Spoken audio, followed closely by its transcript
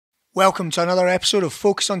Welcome to another episode of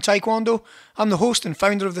Focus on Taekwondo. I'm the host and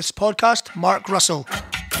founder of this podcast, Mark Russell.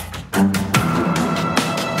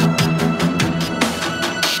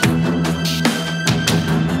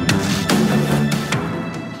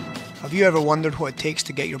 Have you ever wondered what it takes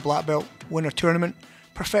to get your black belt, win a tournament,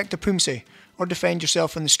 perfect a poomsae, or defend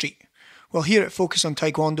yourself in the street? Well, here at Focus on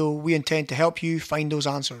Taekwondo, we intend to help you find those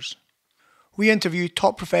answers. We interview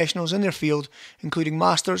top professionals in their field, including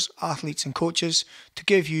masters, athletes and coaches, to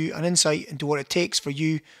give you an insight into what it takes for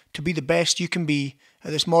you to be the best you can be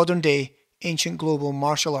at this modern day, ancient global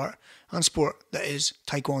martial art and sport that is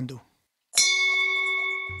Taekwondo.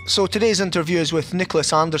 So today's interview is with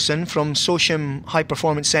Niklas Andersson from SooShim High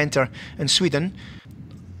Performance Centre in Sweden.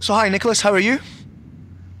 So hi Niklas, how are you?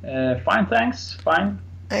 Fine, thanks. Fine.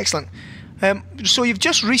 Excellent. So you've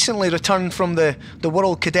just recently returned from the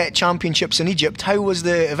World Cadet Championships in Egypt. How was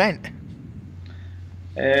the event?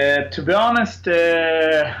 To be honest,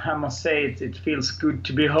 I must say it feels good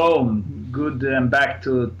to be home, good and back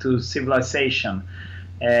to civilization.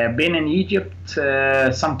 Been in Egypt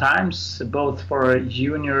sometimes, both for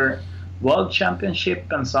Junior World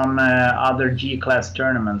Championship and some other G-class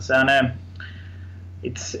tournaments. And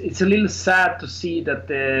it's a little sad to see that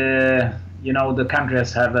the country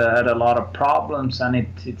has had a lot of problems, and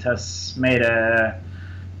it has made a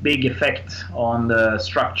big effect on the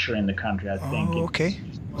structure in the country, I think. Okay.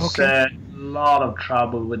 It's a lot of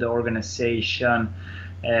trouble with the organization.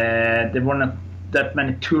 There were not that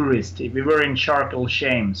many tourists. We were in Shark el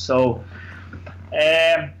Sheikh. So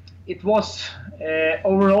it was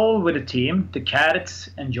overall with the team. The cadets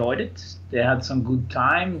enjoyed it. They had some good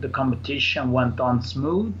time. The competition went on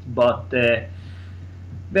smooth, but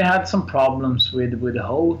they had some problems with the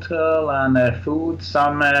hotel and food.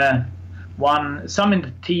 Some in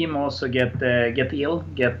the team also get ill.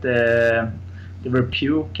 They were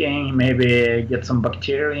puking, maybe get some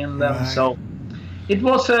bacteria in them. Right. So it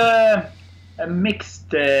was a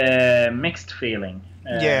mixed feeling.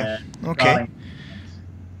 Yeah. Okay.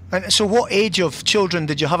 And so, what age of children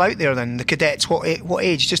did you have out there then? The cadets. What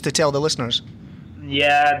age? Just to tell the listeners.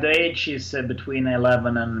 Yeah, the age is between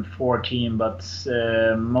 11 and 14, but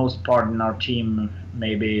most part in our team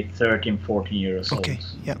maybe 13, 14 years old. Okay,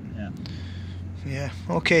 yeah.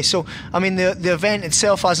 Okay, so, I mean, the event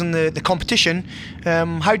itself, as in the competition,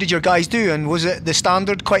 how did your guys do? And was it the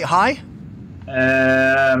standard quite high?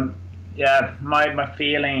 Yeah, my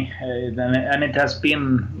feeling, and it has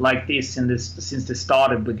been like this since they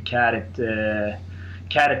started with cadet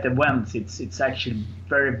events. It's actually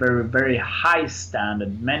very, very, very high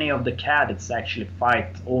standard. Many of the cadets actually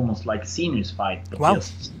fight almost like seniors fight, but wow.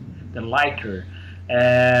 Just the lighter.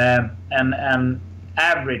 And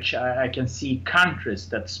average, I can see countries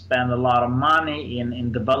that spend a lot of money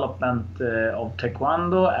in development of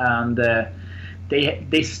Taekwondo, and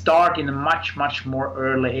they start in a much more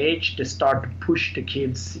early age. They start to push the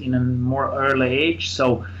kids in a more early age.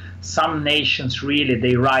 So some nations really,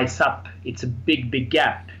 they rise up. It's a big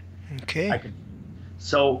gap. Okay.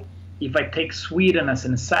 So if I take Sweden as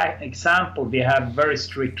an example, we have very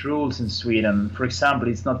strict rules in Sweden. For example,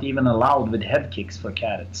 it's not even allowed with head kicks for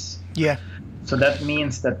cadets. Yeah. So that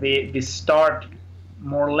means that we start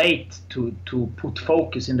more late to put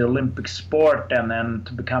focus in the Olympic sport and then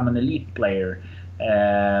to become an elite player.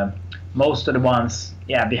 Most of the ones,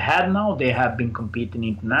 we had now, they have been competing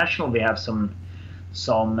international. We have some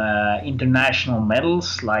international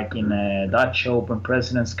medals, like in Dutch Open,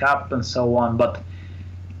 President's Cup, and so on. But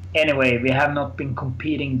anyway, we have not been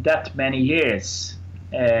competing that many years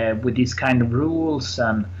with these kind of rules,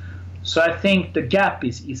 and so I think the gap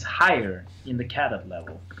is higher in the cadet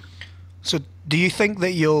level. So, do you think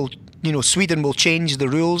that Sweden will change the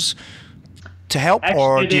rules to help, actually,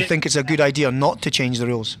 or do you think it's a good idea not to change the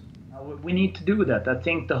rules? We need to do that. I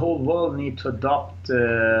think the whole world needs to adopt,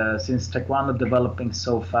 since Taekwondo developing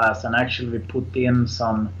so fast, and actually we put in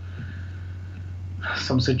some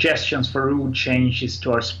suggestions for rule changes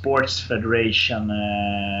to our sports federation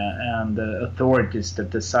and the authorities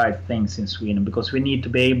that decide things in Sweden, because we need to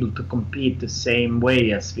be able to compete the same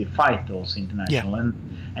way as we fight also international. Yeah.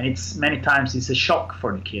 And it's many times it's a shock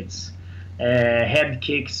for the kids. Head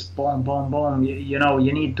kicks, boom, boom, boom.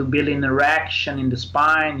 You need to build in a reaction in the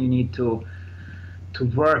spine. You need to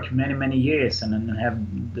work many years and have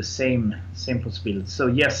the same possibility. So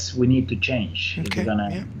yes, we need to change. Okay.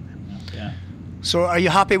 Yeah. So are you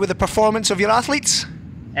happy with the performance of your athletes?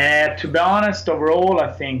 To be honest, overall,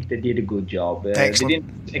 I think they did a good job. We Excellent.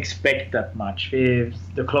 didn't expect that much.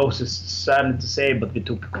 The closest, sadly to say, but we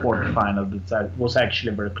took a quarterfinal that was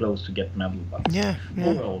actually very close to get medal. But yeah.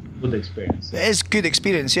 overall, good experience. It is good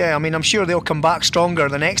experience, yeah. I mean, I'm sure they'll come back stronger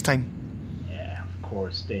the next time. Yeah, of course.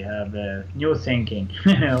 course. They have new thinking.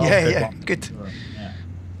 Yeah, good. Yeah.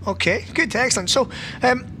 Okay, good, excellent. So,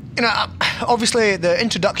 obviously the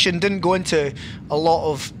introduction didn't go into a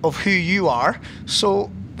lot of who you are.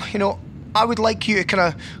 So, I would like you to kind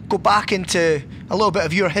of go back into a little bit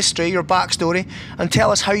of your history, your backstory, and tell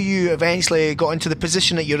us how you eventually got into the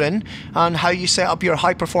position that you're in, and how you set up your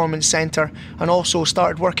high performance centre, and also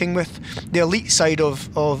started working with the elite side of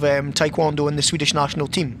Taekwondo in the Swedish national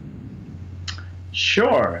team.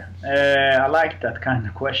 Sure, I like that kind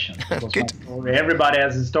of question. Good. Everybody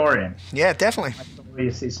has a story. Yeah, definitely. My story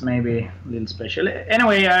is maybe a little special.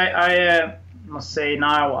 Anyway, I must say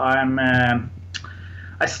now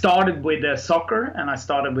I started with soccer, and I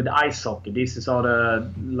started with ice hockey. This is all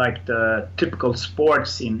the typical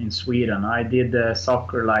sports in Sweden. I did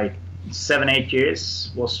soccer like 7-8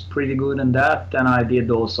 years, was pretty good in that, and I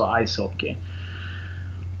did also ice hockey.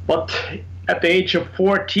 But at the age of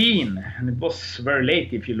 14, and it was very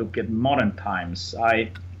late if you look at modern times,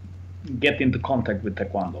 I get into contact with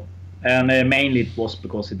Taekwondo. And mainly it was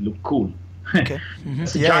because it looked cool. Okay.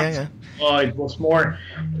 Mm-hmm. Yeah. It was more,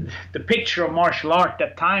 the picture of martial art at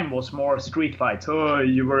that time was more street fights. Oh,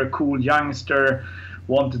 you were a cool youngster,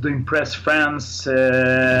 wanted to impress friends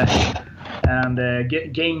and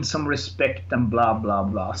gain some respect and blah, blah,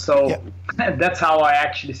 blah. So that's how I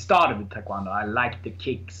actually started with Taekwondo. I liked the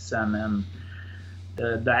kicks and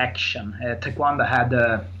the action. Taekwondo had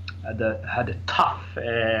a tough,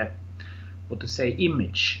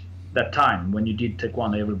 image. That time when you did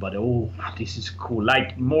Taekwondo, everybody, oh, this is cool,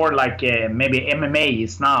 more like maybe MMA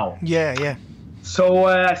is now. Yeah. So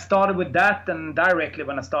I started with that, and directly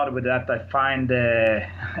when I started with that, I find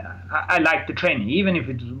I liked the training, even if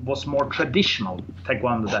it was more traditional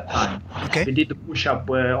Taekwondo that time. Okay. We did the push-up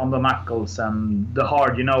on the knuckles and the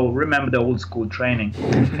hard, remember the old school training.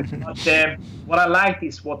 But what I liked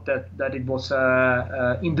is that it was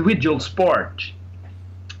an individual sport.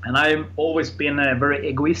 And I've always been very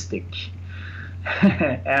egoistic,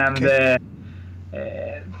 and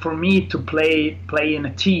for me to play in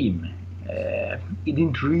a team, it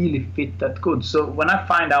didn't really fit that good. So when I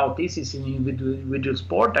find out this is an individual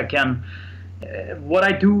sport, I can. What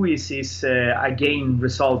I do is I gain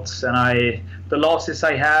results, and the losses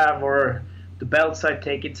I have or the belts I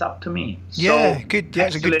take, it's up to me. Yeah, so good. Yeah,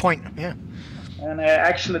 that's a good point. Yeah. And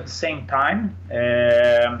actually, at the same time,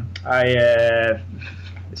 I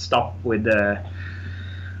stopped with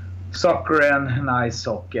soccer and ice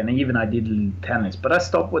hockey, and even I did a little tennis. But I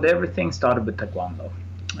stopped with everything, started with Taekwondo.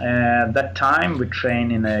 That time we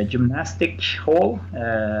trained in a gymnastic hall,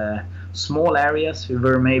 small areas. We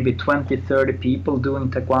were maybe 20-30 people doing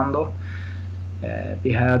Taekwondo.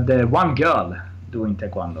 We had one girl doing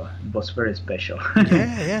Taekwondo. It was very special.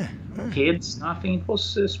 Yeah. Kids, nothing. It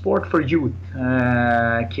was a sport for youth.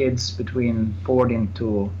 Kids between 14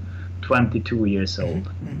 to 22 years old.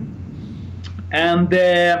 Mm-hmm. And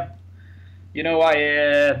the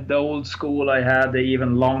old school, I had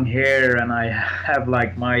even long hair, and I have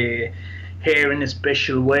like my hair in a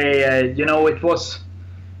special way. I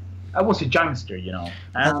was a youngster,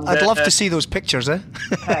 And, I'd love to see those pictures, eh?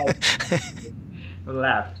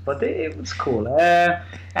 Laughed, but it was cool.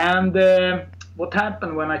 What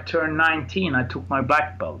happened when I turned 19, I took my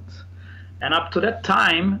black belt. And up to that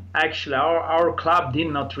time, actually, our club did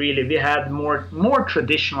not really. We had more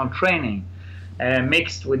traditional training,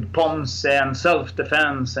 mixed with POMs and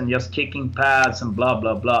self-defense and just kicking pads and blah,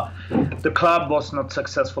 blah, blah. The club was not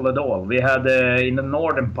successful at all. We had, in the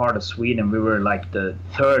northern part of Sweden, we were like the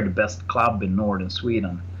third best club in northern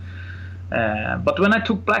Sweden. But when I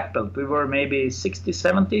took black belt, we were maybe 60,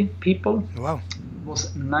 70 people. Wow. It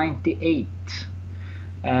was 98.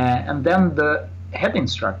 And then the head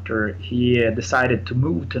instructor, he decided to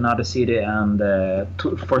move to another city and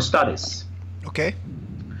for studies. Okay.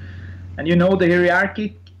 And the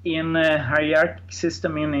hierarchy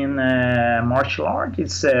system in martial art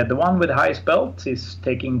is the one with the highest belt is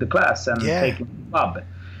taking the class and taking the club.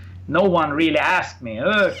 No one really asked me,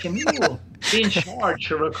 can you be in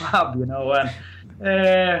charge of a club, and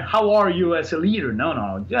how are you as a leader?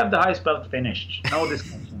 No, you have the highest belt, finished, no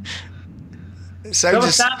discussion. So I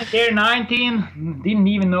was standing there, 19, didn't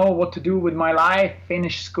even know what to do with my life,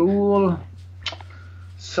 finished school.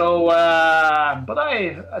 So, but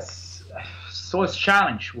I saw a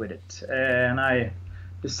challenge with it, and I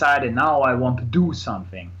decided now I want to do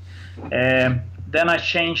something. Then I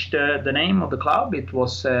changed the name of the club. It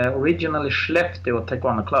was originally Skellefteå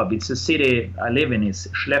Taekwondo Club. It's the city I live in, is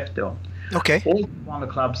Skellefteå. Okay. All Taekwondo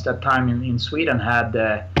clubs that time in Sweden had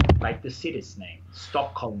like the city's name.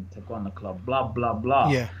 Stockholm Taekwondo Club, blah, blah, blah.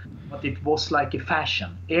 Yeah. But it was like a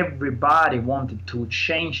fashion. Everybody wanted to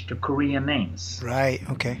change the Korean names. Right,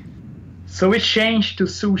 okay. So we changed to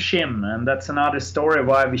SooShim, and that's another story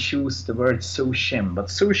why we choose the word SooShim. But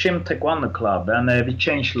SooShim Taekwondo Club, and we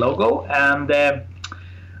changed logo. And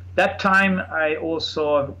that time I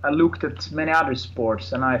looked at many other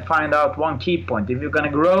sports, and I find out one key point. If you're going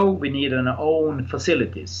to grow, we need our own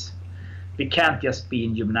facilities. We can't just be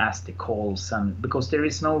in gymnastic halls, and because there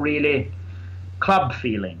is no really club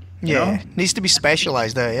feeling. You know? Needs to be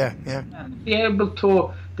specialized there, yeah. And be able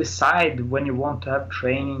to decide when you want to have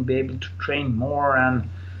training, be able to train more and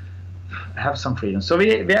have some freedom. So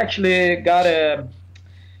we actually got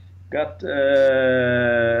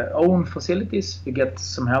own facilities. We get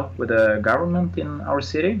some help with the government in our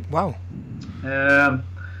city. Wow. A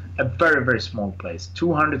very, very small place,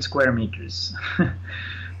 200 square meters.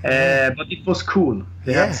 But it was cool.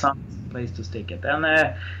 We had some place to stick it. And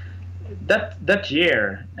that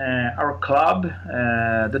year, our club,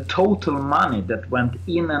 the total money that went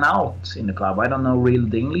in and out in the club, I don't know really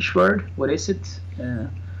the English word. What is it?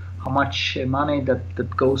 How much money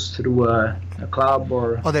that goes through a club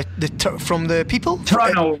or? Oh, from the people?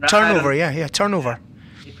 Turnover. Turnover, yeah, turnover.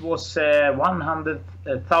 It was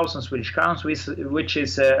 100,000 Swedish crowns, which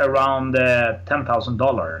is around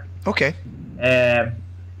 $10,000. Okay.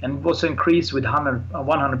 And it was increased with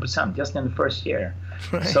 100% just in the first year.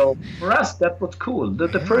 Right. So for us, that was cool.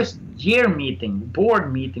 The first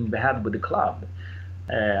board meeting we had with the club,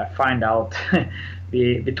 I find out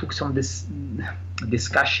we took some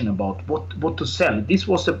discussion about what to sell. This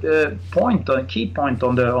was a key point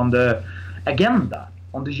on the agenda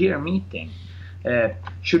on the year meeting.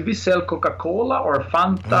 Should we sell Coca-Cola or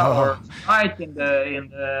Fanta or Sprite in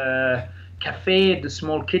the cafe, the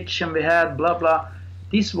small kitchen we had, blah blah.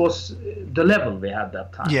 This was the level we had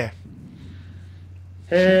that time. Yeah.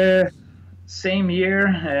 Same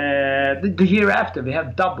year, the year after, we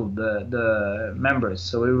have doubled the members.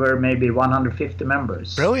 So we were maybe 150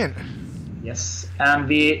 members. Brilliant. Yes, and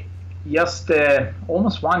we just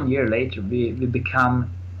almost 1 year later, we become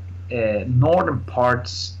Northern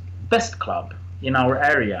Part's best club in our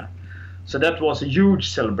area. So that was a huge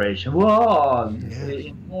celebration. Whoa!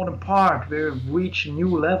 In Northern Part, we've reached a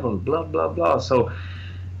new level. Blah blah blah. So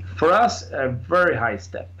for us, a very high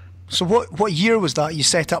step. So what year was that you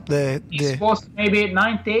set up the... This was maybe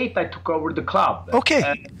 98 I took over the club.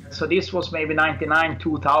 Okay. So this was maybe 99,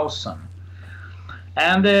 2000.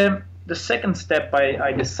 And the second step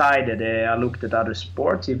I decided, I looked at other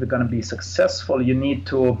sports. If you're going to be successful, you need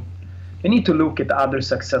to look at other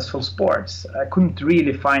successful sports. I couldn't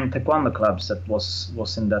really find Taekwondo clubs that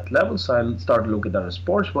was in that level, so I started to look at other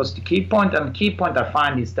sports. Was the key point, and the key point I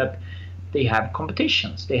find is that they have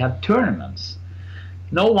competitions, they have tournaments.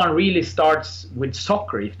 No one really starts with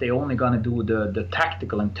soccer if they're only going to do the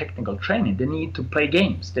tactical and technical training. They need to play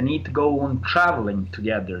games. They need to go on traveling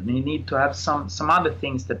together. They need to have some other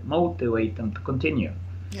things that motivate them to continue.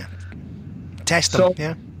 Yeah. Test them,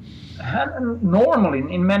 yeah. And normally,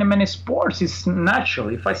 in many sports, it's natural.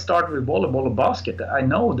 If I start with volleyball or basket, I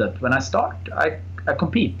know that when I start, I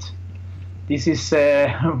compete. This is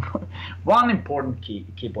one important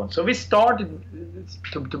key point. So we started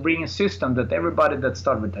to bring a system that everybody that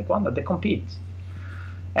started with Taekwondo, they compete.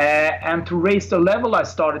 And to raise the level, I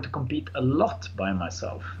started to compete a lot by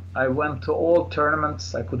myself. I went to all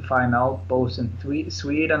tournaments I could find out, both in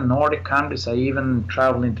Sweden, Nordic countries. I even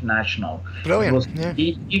traveled international. Brilliant. It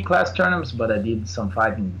was E-class tournaments, but I did some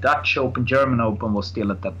fighting. Dutch Open, German Open was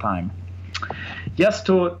still at that time. Just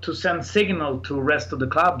to send signal to the rest of the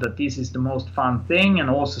club that this is the most fun thing, and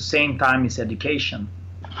also same time is education.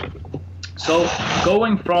 So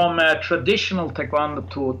going from traditional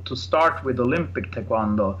Taekwondo to start with Olympic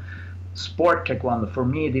Taekwondo, sport Taekwondo, for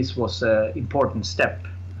me this was an important step.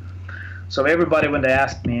 So everybody, when they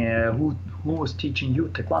asked me who was teaching you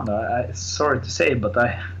Taekwondo, sorry to say, but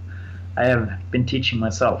I have been teaching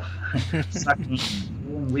myself,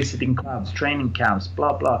 visiting clubs, training camps,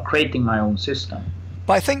 blah blah, creating my own system.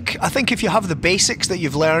 But I think if you have the basics that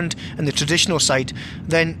you've learned in the traditional side,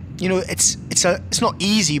 then it's not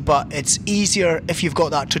easy, but it's easier if you've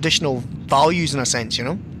got that traditional values in a sense,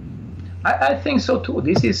 I think so too.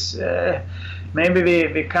 This is maybe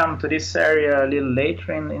we come to this area a little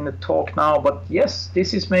later in the talk now, but yes,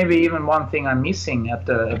 this is maybe even one thing I'm missing at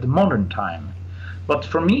the modern time. But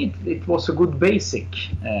for me, it was a good basic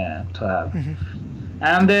to have. Mm-hmm.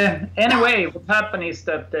 And anyway, what happened is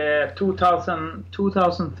that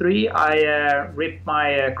 2003, I ripped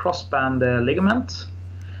my crossband ligament,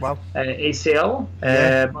 wow. ACL,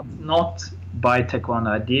 but not by Taekwondo.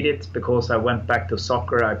 I did it because I went back to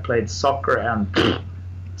soccer. I played soccer and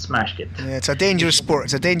smashed it. Yeah, it's a dangerous sport.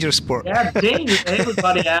 It's a dangerous sport. Yeah, dangerous.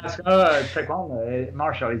 Everybody asks, Taekwondo,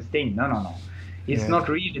 martial, it's dangerous. No. It's not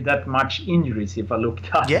really that much injuries if I looked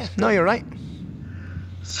at it. Yeah, no, you're right.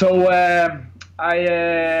 So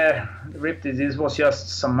I ripped it. This was just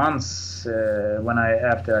some months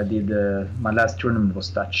after I did my last tournament was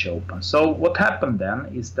Dutch Open. So what happened then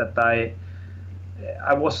is that I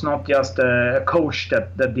was not just a coach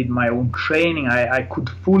that did my own training. I could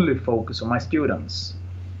fully focus on my students.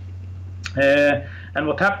 And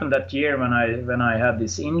what happened that year when I had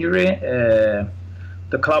this injury,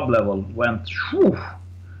 the club level went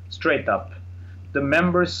straight up. The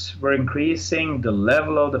members were increasing, the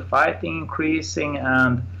level of the fighting increasing,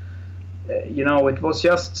 and it was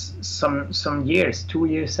just some years, 2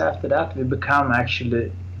 years after that, we become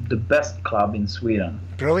actually the best club in Sweden.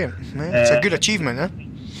 Brilliant. Yeah, it's a good achievement, huh?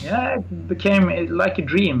 Yeah, it became like a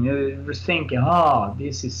dream. You were thinking,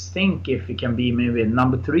 this is stinky if it can be maybe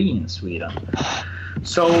number 3 in Sweden.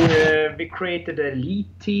 So we created an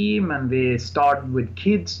elite team, and we started with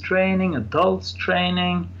kids training, adults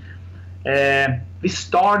training. We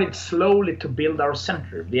started slowly to build our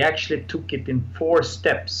center. We actually took it in 4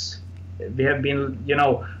 steps. We have been,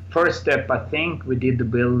 first step, I think we did the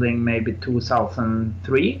building maybe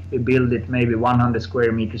 2003. We built it maybe 100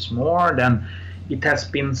 square meters more. Then it has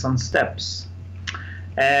been some steps.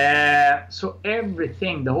 So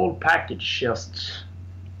everything, the whole package just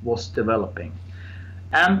was developing.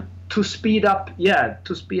 And to speed up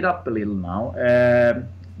a little now,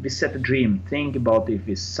 we set a dream. Think about if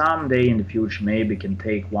we someday in the future maybe can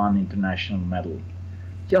take 1 international medal.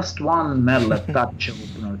 Just 1 medal at Dutch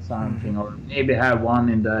Open or something, or maybe have 1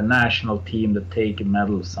 in the national team that take a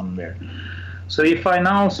medal somewhere. So if I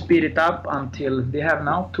now speed it up until we have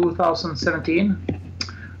now 2017,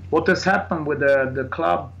 what has happened with the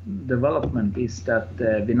club development is that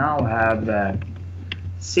we now have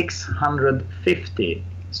 650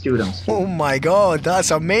 students. Oh my God,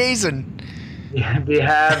 that's amazing. Yeah, we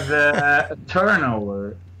have a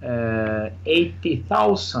turnover,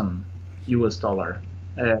 $80,000 US.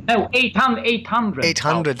 No, 800.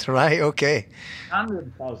 800, right? Okay.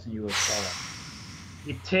 $100,000.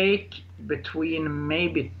 We take between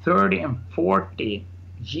maybe 30 and 40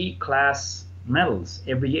 G-class medals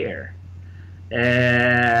every year.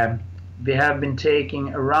 We have been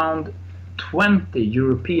taking around 20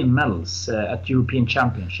 European medals at European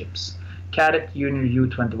Championships, cadet, junior,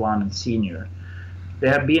 U21, and senior. We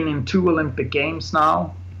have been in 2 Olympic Games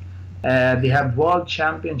now. We have World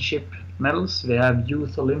Championship medals. We have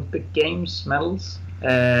Youth Olympic Games medals.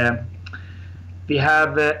 We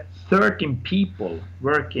have 13 people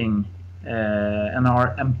working and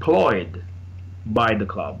are employed by the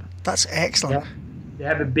club. That's excellent. We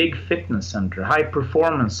have a big fitness center, high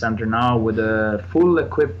performance center now with a full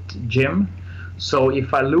equipped gym. So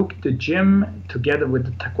if I look the gym together with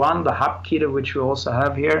the Taekwondo Hapkido, which we also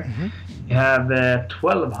have here, we have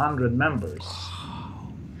 1,200 members.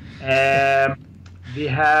 We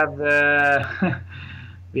have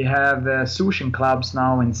SooShim clubs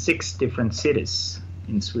now in 6 different cities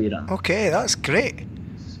in Sweden. Okay, that's great.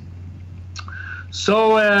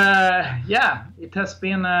 So it has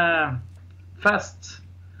been fast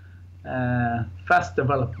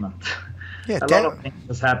development. Yeah, a lot of things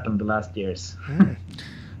has happened the last years.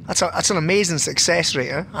 That's an amazing success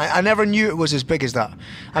rate. Huh? I never knew it was as big as that.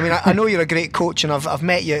 I mean, I know you're a great coach, and I've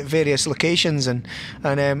met you at various locations, and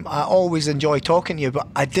I always enjoy talking to you. But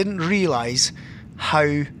I didn't realise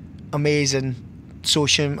how amazing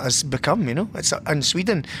SooShim has become. It's in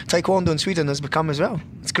Sweden, Taekwondo in Sweden has become as well.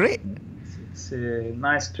 It's great. It's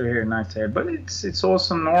nice to hear. But it's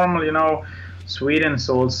also normal. Sweden's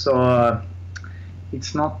also.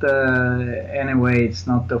 It's not anyway. It's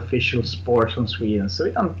not the official sport from Sweden, so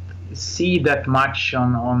we don't see that much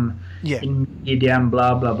on in media and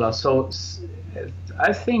blah blah blah. So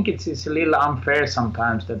I think it's a little unfair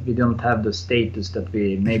sometimes that we don't have the status that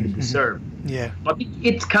we maybe deserve. Yeah. But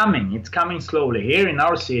it's coming. It's coming slowly. Here in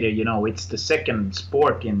our city, it's the second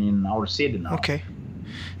sport in our city now. Okay.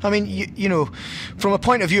 I mean, from a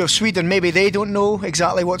point of view of Sweden, maybe they don't know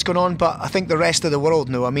exactly what's going on, but I think the rest of the world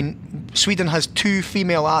know. I mean, Sweden has 2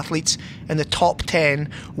 female athletes in the top 10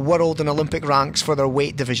 world and Olympic ranks for their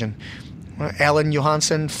weight division. Ellen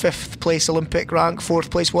Johansson, 5th place Olympic rank, 4th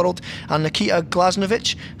place world, and Nikita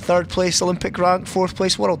Glasnovic, 3rd place Olympic rank, 4th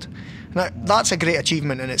place world. Now, that's a great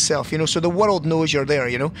achievement in itself, so the world knows you're there,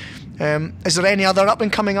 Is there any other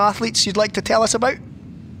up-and-coming athletes you'd like to tell us about?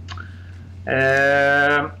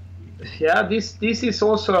 yeah, this is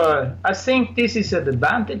also, I think this is an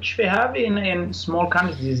advantage we have in small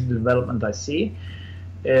countries. This is the development I see.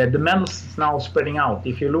 The medals is now spreading out.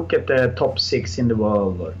 If you look at the top 6 in the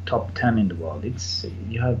world or top 10 in the world,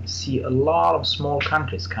 you see a lot of small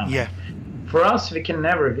countries coming. Yeah. For us, we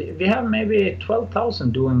have maybe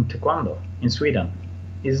 12,000 doing Taekwondo in Sweden.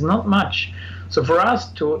 It's not much. So for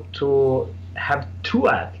us to have 2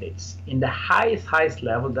 athletes in the highest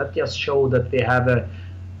level, that just show that we have a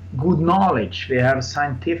good knowledge, we have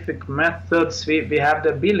scientific methods, we have the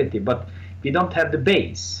ability, but we don't have the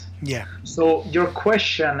base. Yeah. So your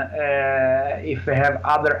question, if we have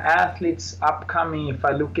other athletes upcoming, if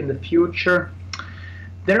I look in the future,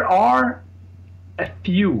 there are a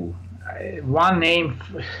few. One name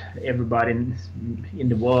everybody in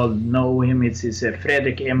the world know him. It's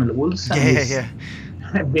Fredrik Emil Olsen. Yeah.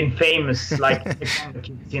 Been famous like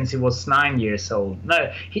since he was 9 years old.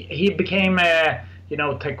 No, he became a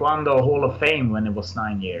Taekwondo Hall of Fame when he was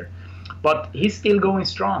 9 years. But he's still going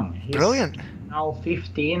strong. He's brilliant. Now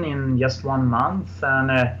 15 in just 1 month,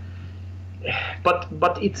 and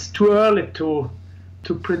but it's too early to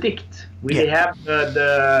predict. Will he have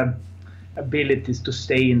the abilities to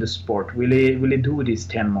stay in the sport? Will he do this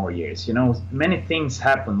 10 more years? Many things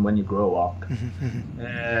happen when you grow up.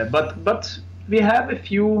 But we have a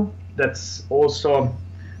few that's also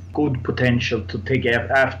good potential to take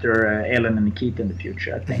after Ellen and Nikita in the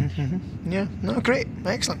future, I think. Yeah, no, great,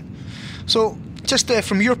 excellent. So just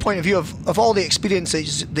from your point of view of all the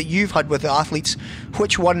experiences that you've had with the athletes,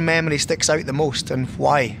 which one memory sticks out the most and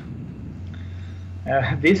why?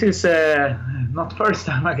 This is not first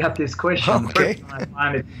time I got this question. Okay. First time I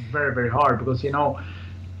find it very, very hard because you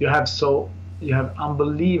have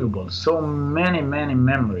unbelievable, so many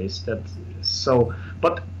memories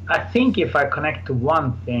but I think if I connect to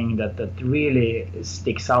one thing that really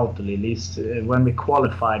sticks out a little is when we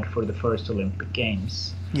qualified for the first Olympic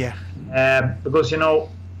Games. Yeah. Because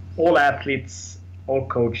all athletes, all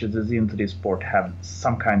coaches that's into this sport have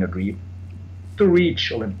some kind of dream to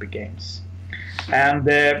reach Olympic Games, and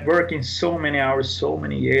working so many hours, so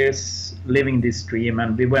many years, living this dream.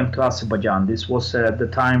 And we went to Azerbaijan. This was the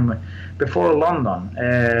time before London.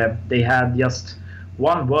 They had just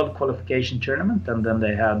one world qualification tournament, and then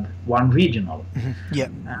they had one regional. Yeah.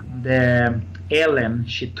 And Ellen,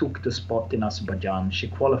 she took the spot in Azerbaijan. She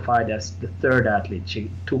qualified as the 3rd athlete. She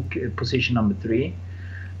took position number 3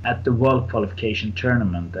 at the world qualification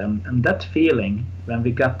tournament. And that feeling, when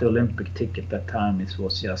we got the Olympic ticket that time, it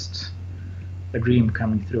was just a dream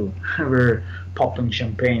coming true. We were popping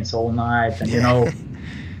champagnes all night, and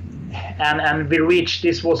and we reached,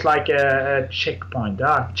 this was like a checkpoint.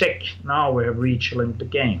 Check, now we have reached Olympic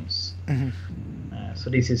Games. So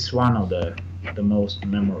this is one of the most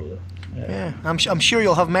memorable. Yeah, I'm sure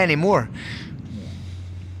you'll have many more. Yeah.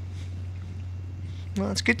 Well,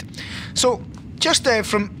 that's good. So just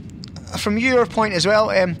from your point as well,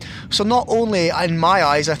 so not only in my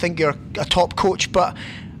eyes I think you're a top coach, but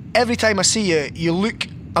every time I see you, you look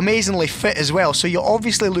amazingly fit as well. So you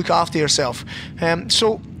obviously look after yourself.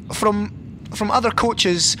 So from other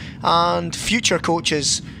coaches and future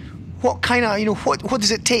coaches, what kind of what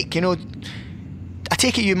does it take? I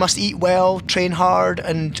take it you must eat well, train hard,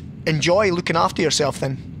 and enjoy looking after yourself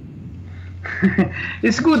then.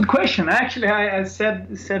 It's a good question. Actually, I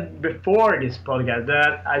said before this podcast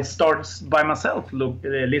that I start by myself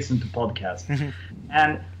listen to podcasts,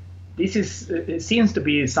 and this it seems to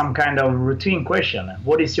be some kind of routine question.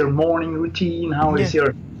 What is your morning routine? How is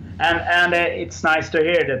your and it's nice to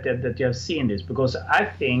hear that you have seen this, because I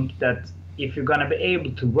think that if you're gonna be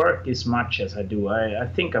able to work this much as I do, I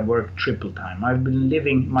think I work triple time. I've been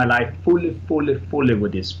living my life fully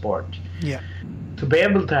with this sport. Yeah. To be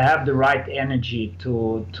able to have the right energy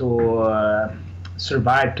to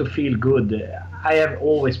survive, to feel good, I have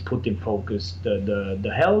always put in focus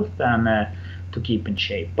the health and to keep in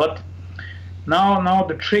shape. But now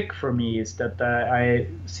the trick for me is that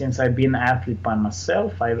since I've been an athlete by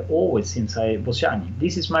myself, I've always, since I was young,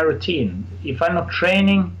 this is my routine. If I'm not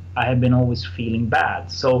training, I have been always feeling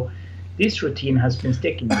bad. So this routine has been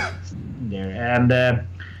sticking there. And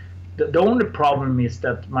the only problem is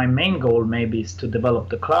that my main goal maybe is to develop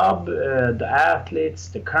the club, the athletes,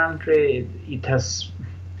 the country. It has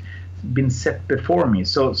been set before me.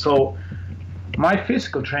 So my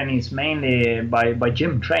physical training is mainly by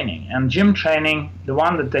gym training. And gym training, the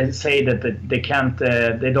one that they say that they can't,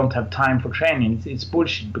 they don't have time for training, it's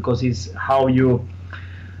bullshit, because it's how you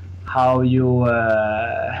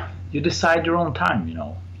decide your own time.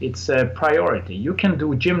 It's a priority. You can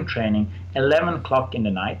do gym training 11 o'clock in the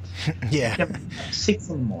night. Yeah. 6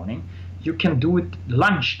 in the morning. You can do it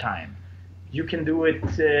lunchtime. You can do it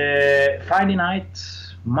Friday night,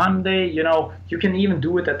 Monday. You can even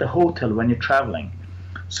do it at the hotel when you're traveling.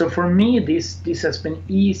 So for me, this has been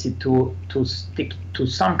easy to stick to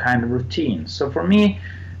some kind of routine. So for me,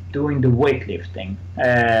 doing the weightlifting,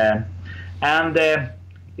 and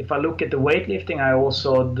if I look at the weightlifting, I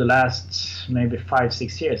also the last maybe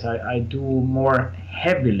 5-6 years I do more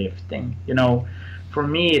heavy lifting. For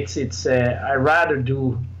me it's I rather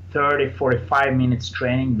do 30-45 minutes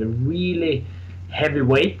training with really heavy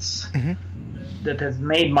weights. That has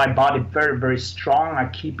made my body very, very strong. I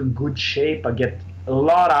keep in good shape. I get a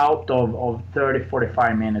lot out of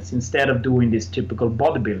 30-45 minutes instead of doing this typical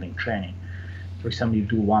bodybuilding training. For example, you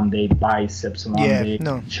do one day biceps, one day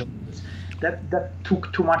shoulders. That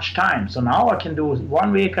took too much time. So now I can do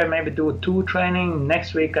 1 week, I maybe do 2 training.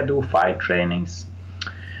 Next week I do 5 trainings.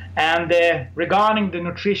 And regarding the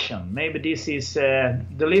nutrition, maybe this is the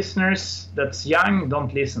listeners that's young,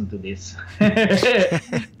 don't listen to this.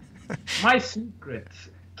 My secret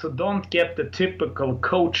to don't get the typical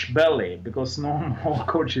coach belly, because normal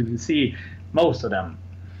coaches you see, most of them,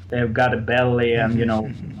 they've got a belly and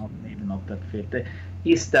maybe not that fit,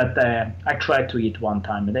 is that I try to eat 1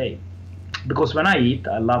 time a day. Because when I eat,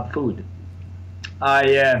 I love food.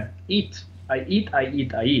 I eat.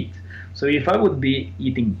 So if I would be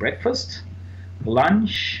eating breakfast,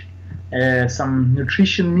 lunch, some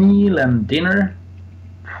nutrition meal and dinner,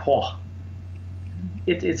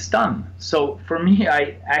 it's done. So for me,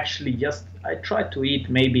 I try to eat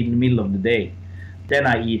maybe in the middle of the day. Then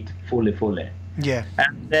I eat fully. Yeah.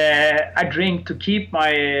 And I drink to keep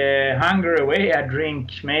my hunger away. I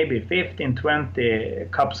drink maybe 15-20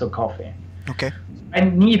 cups of coffee. Okay. I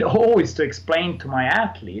need always to explain to my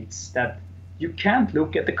athletes that you can't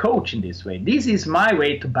look at the coach in this way. This is my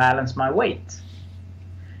way to balance my weight.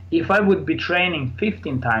 If I would be training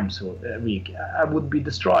 15 times a week, I would be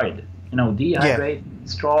destroyed. Dehydrated,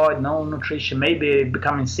 destroyed, no nutrition, maybe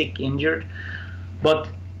becoming sick, injured. But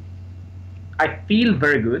I feel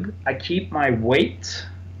very good. I keep my weight,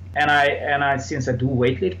 and I since I do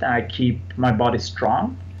weightlifting, I keep my body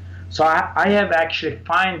strong. So I have actually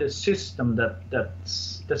found a system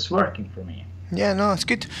that's working for me. Yeah, no, it's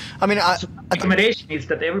good. I mean, the recommendation is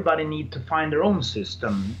that everybody need to find their own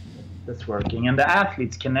system that's working, and the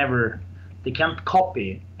athletes they can't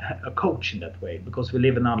copy a coach in that way, because we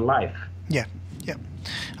live another life. Yeah.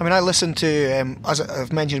 I mean, I listen to, as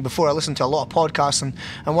I've mentioned before, I listen to a lot of podcasts,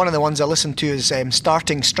 and one of the ones I listen to is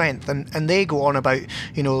Starting Strength, and they go on about,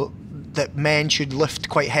 that men should lift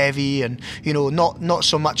quite heavy and, not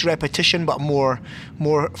so much repetition, but more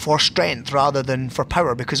for strength rather than for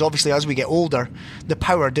power, because obviously as we get older, the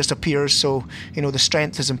power disappears, so, the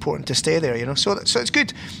strength is important to stay there, so it's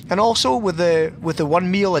good. And also with the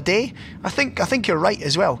 1 meal a day, I think you're right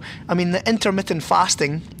as well. I mean, the intermittent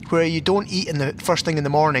fasting, where you don't eat in the first thing in the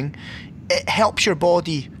morning, it helps your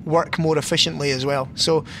body work more efficiently as well.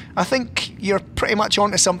 So I think you're pretty much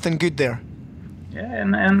onto something good there. Yeah,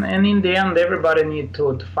 and in the end, everybody needs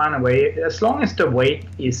to find a way. As long as the weight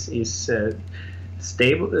is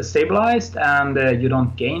stabilized, and you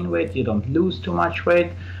don't gain weight, you don't lose too much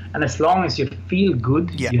weight, and as long as you feel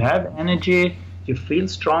good, you have energy, you feel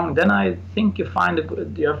strong, then I think you find a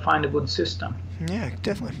good system. Yeah,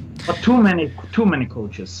 definitely. But too many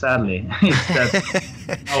coaches, sadly, is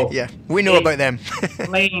that yeah, we know about them.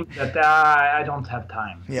 claim that I don't have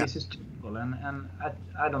time. Yeah. This is typical, and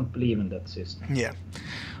I don't believe in that system. Yeah.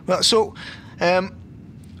 Well, so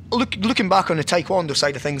looking back on the Taekwondo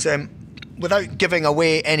side of things, without giving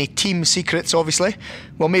away any team secrets, obviously,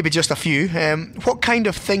 well, maybe just a few, what kind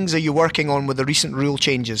of things are you working on with the recent rule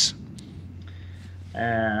changes?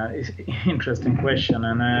 It's an interesting question,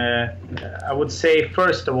 and I would say,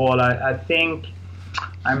 first of all, I think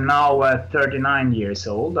I'm now 39 years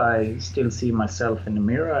old. I still see myself in the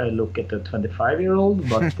mirror. I look at a 25-year-old,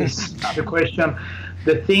 but this is another question.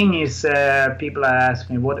 The thing is, people ask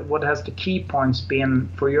me, what has the key points been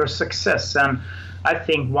for your success? And I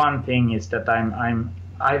think one thing is that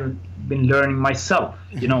I've been learning myself.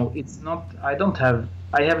 It's not. I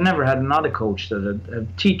have never had another coach that have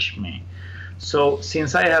teach me. So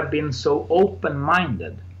since I have been so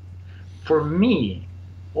open-minded, for me,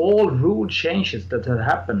 all rule changes that have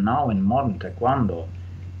happened now in modern Taekwondo,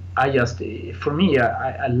 I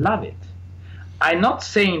love it. I'm not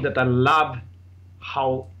saying that I love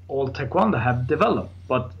how all Taekwondo have developed,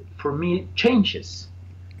 but for me, changes.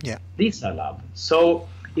 Yeah. This I love. So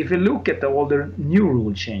if you look at all the new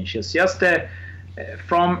rule changes, just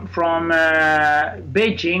from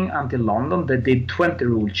Beijing until London, they did 20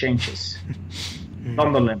 rule changes.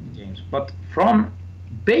 London Olympic Games. But from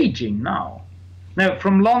Beijing now No,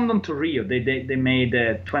 from London to Rio, they made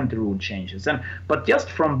 20 rule changes, but just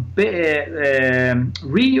from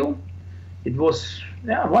Rio, it was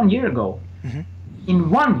 1 year ago. Mm-hmm. In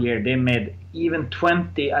 1 year, they made even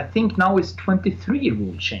 20. I think now it's 23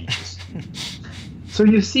 rule changes. So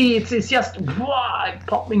you see, it's just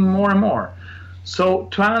popping more and more. So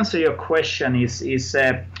to answer your question is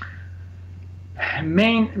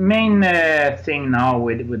main thing now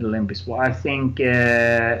with Olympics. Well, I think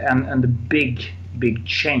and the big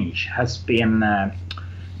change has been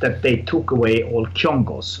that they took away all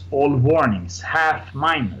kyongos, all warnings, half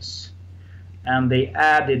minus, and they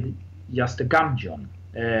added just a gamjeon,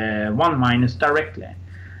 1 minus directly.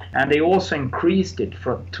 And they also increased it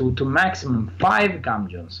to maximum 5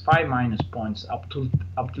 gamjeons, 5 minus points up to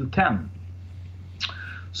 10.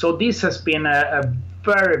 So this has been a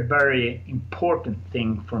very, very important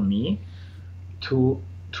thing for me to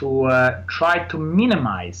try to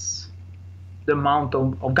minimize the amount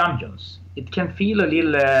of gamjeons. It can feel a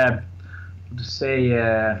little,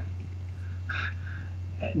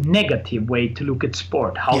 negative way to look at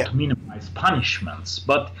sport, how to minimize punishments,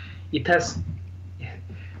 but it has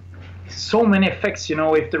so many effects.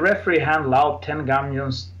 If the referee handle out 10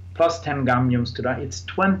 gamjeons plus 10 gamjeons to that, it's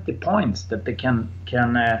 20 points that they can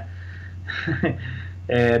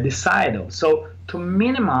decide of. So to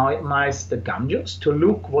minimize the gamjeons, to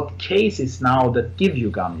look what cases now that give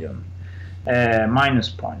you gamjeon minus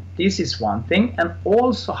point. This is one thing, and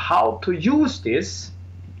also how to use this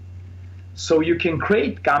so you can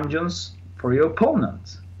create gamjeons for your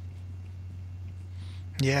opponent.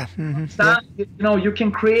 Yeah. Mm-hmm. You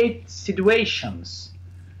can create situations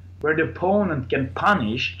where the opponent can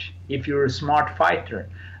punish if you're a smart fighter.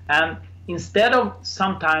 And instead of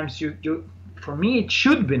sometimes you for me it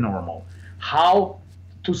should be normal how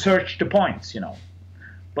to search the points,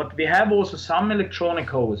 But we have also some electronic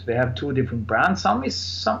hose. We have 2 different brands. Some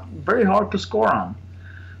is very hard to score on.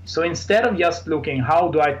 So instead of just looking how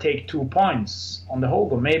do I take 2 points on the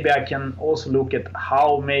Hogo, maybe I can also look at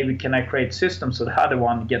how maybe can I create systems so the other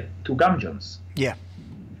one get 2 gamjeons. Yeah.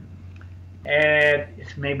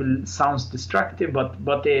 It maybe sounds destructive,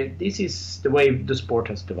 but this is the way the sport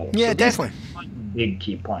has developed. Yeah, so definitely. Big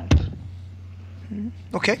key point.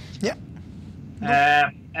 Okay. Yeah.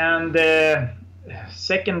 And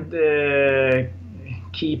second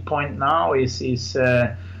key point now is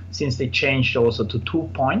since they changed also to 2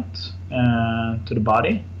 points to the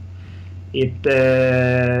body,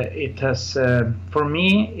 it has for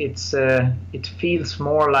me it feels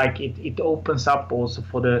more like it opens up also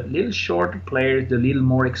for the little shorter players, the little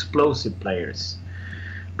more explosive players,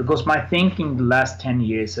 because my thinking the last 10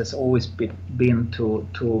 years has always been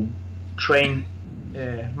to train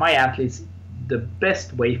my athletes the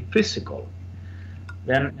best way physical.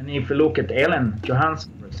 And if you look at Ellen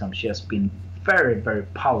Johansson, for example, she has been very, very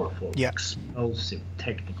powerful, explosive,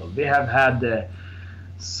 technical. We have had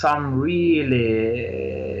some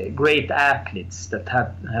really great athletes that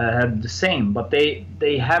have had the same, but they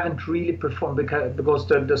haven't really performed because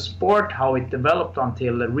the sport, how it developed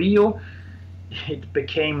until Rio, it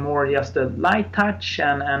became more just a light touch,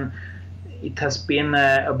 and it has been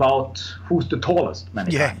about who's the tallest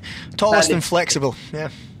many times. Tallest and flexible.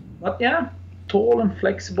 But tall and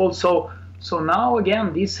flexible. So now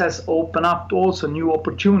again, this has opened up also new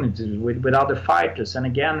opportunities with other fighters. And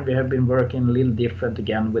again, we have been working a little different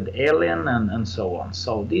again with Alien and so on.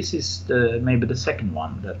 So this is maybe the second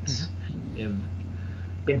one that we've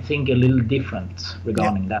been thinking a little different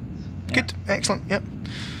regarding that. Good, excellent. Yep.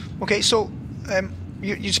 Okay, so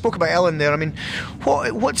you spoke about Ellen there. I mean,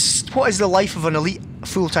 what is the life of an elite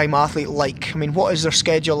full-time athlete like? I mean, what is their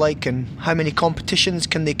schedule like, and how many competitions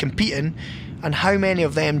can they compete in? And how many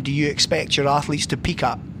of them do you expect your athletes to peak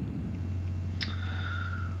at?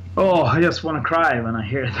 Oh, I just want to cry when I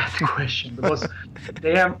hear that question, because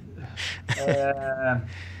they have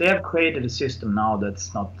created a system now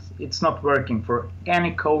it's not working for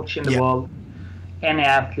any coach in the world, any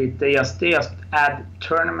athlete. They just add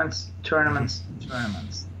tournaments.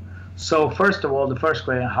 So first of all, the first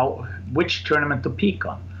question: which tournament to peak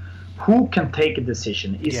on? Who can take a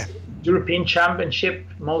decision? Is European Championship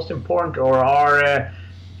most important, or are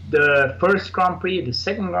the first Grand Prix, the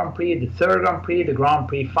second Grand Prix, the third Grand Prix, the Grand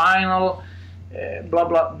Prix final, blah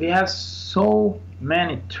blah? We have so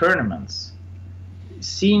many tournaments.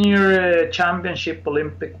 Senior Championship,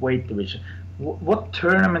 Olympic weight division. What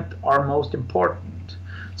tournament are most important?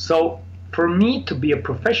 So for me to be a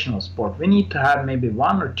professional sport, we need to have maybe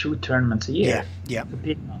 1 or 2 tournaments a year. To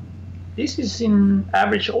pick on. This is in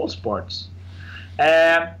average all sports.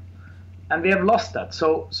 And we have lost that.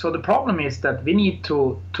 So the problem is that we need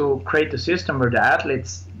to create a system where the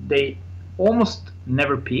athletes, they almost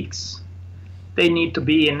never peaks. They need to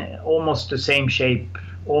be in almost the same shape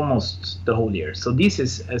almost the whole year. So this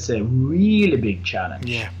is a really big challenge.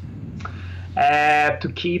 Yeah. To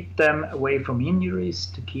keep them away from injuries,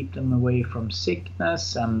 to keep them away from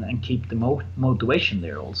sickness, and keep the motivation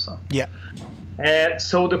there also. Yeah.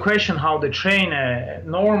 So the question how they train, a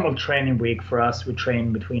normal training week for us, we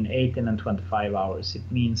train between 18 and 25 hours. It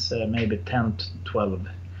means maybe 10 to 12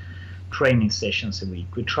 training sessions a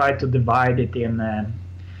week. We try to divide it in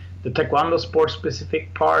the Taekwondo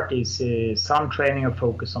sport-specific part is some training are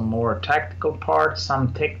focused on more tactical parts,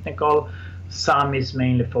 some technical, some is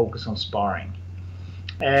mainly focused on sparring.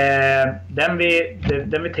 Then we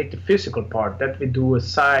take the physical part that we do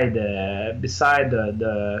aside beside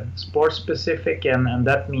the sport-specific, and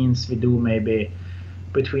that means we do maybe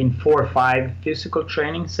between 4 or 5 physical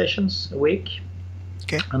training sessions a week.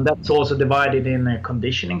 Okay. And that's also divided in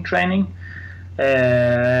conditioning training.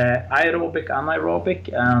 Aerobic, anaerobic,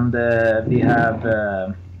 and we have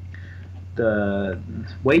the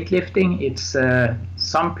weightlifting. It's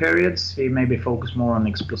some periods we maybe focus more on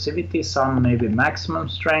explosivity, some maybe maximum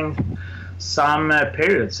strength, some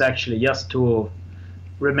periods actually just to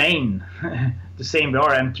remain the same we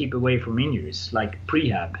are and keep away from injuries, like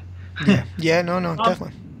prehab. No,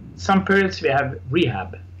 definitely. Some periods we have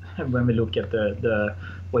rehab when we look at the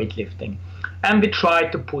weightlifting. And we try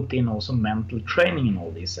to put in also mental training in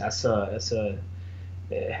all this as a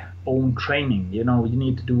own training. You know, you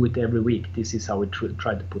need to do it every week. This is how we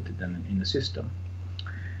try to put it in the system.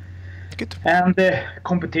 Good. And the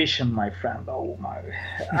competition, my friend. Oh my!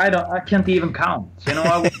 I can't even count. You know,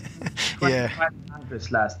 I was 25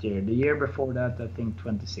 countries last year. The year before that, I think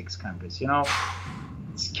 26 countries. You know,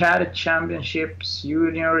 it's cadet championships,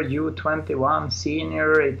 junior, U21,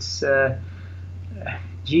 senior. It's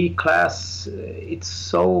G class, it's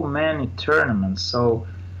so many tournaments. So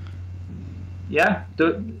yeah,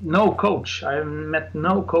 no coach. I have met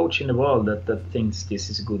no coach in the world that thinks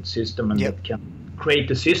this is a good system and that can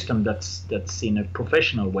create a system that's in a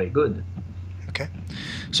professional way good. Okay.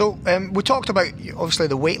 So we talked about obviously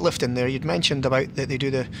the weightlifting there. You'd mentioned about that they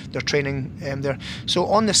do their training there. So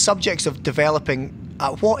on the subjects of developing,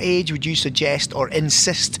 at what age would you suggest or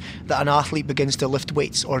insist that an athlete begins to lift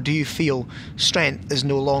weights, or do you feel strength is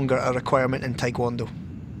no longer a requirement in Taekwondo?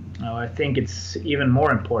 No, I think it's even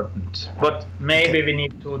more important. But maybe we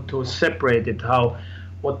need to separate it.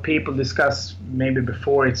 What people discuss maybe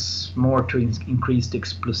before, it's more to increase the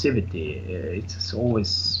explosivity. It's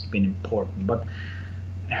always been important, but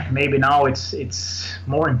maybe now it's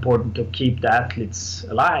more important to keep the athletes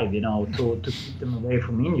alive, you know, to keep them away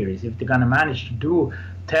from injuries. If they're gonna manage to do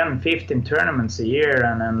 10, 15 tournaments a year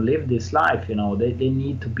and live this life, you know, they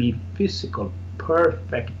need to be physical,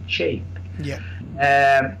 perfect shape. Yeah.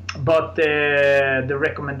 But the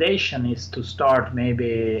recommendation is to start maybe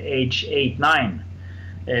age 8, 9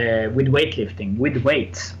 with weightlifting, with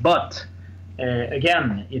weights. But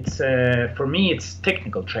again, it's for me, it's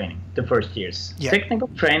technical training the first years. Yeah. Technical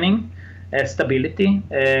training, stability,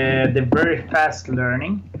 the very fast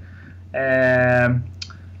learning.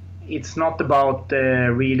 It's not about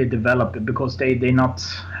really developing, because they don't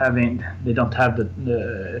have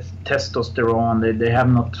the testosterone. They have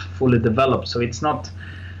not fully developed. So it's not.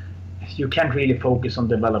 You can't really focus on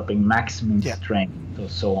developing maximum strength or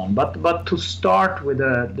so on, but to start with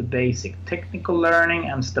the basic technical learning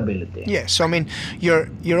and stability. Yeah, so I mean, you're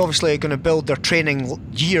obviously going to build their training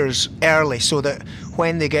years early, so that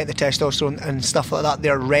when they get the testosterone and stuff like that,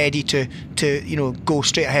 they're ready to you know, go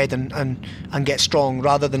straight ahead and get strong,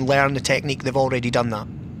 rather than learn the technique. They've already done that.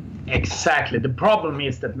 Exactly. The problem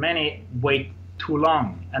is that many wait too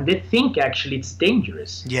long, and they think actually it's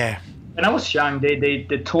dangerous. Yeah. When I was young, they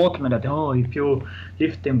taught me that, if you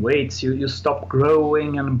lift in weights, you stop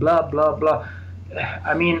growing and blah, blah, blah.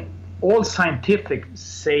 I mean, all scientific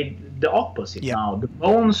say the opposite now. The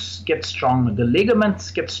bones get stronger, the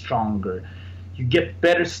ligaments get stronger, you get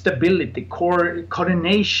better stability,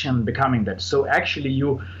 coordination becoming better. So actually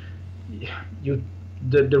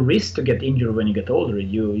the risk to get injured when you get older,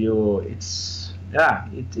 it's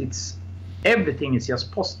everything is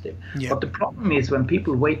just positive. But the problem is when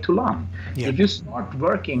people wait too long. If you start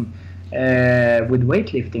working with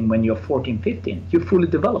weightlifting when you're 14, 15, you fully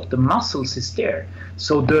develop. The muscles is there.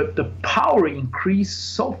 So the power increase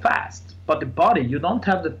so fast. But the body, you don't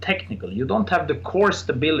have the technical, you don't have the core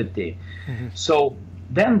stability. Mm-hmm. So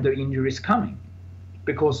then the injury is coming.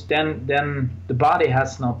 Because then the body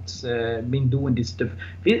has not been doing this.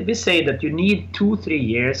 We say that you need 2-3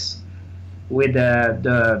 years with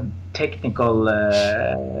the technical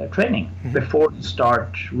training before you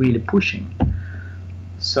start really pushing.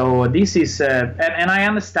 So this is, and I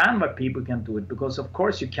understand why people can do it, because of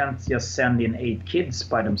course you can't just send in 8 kids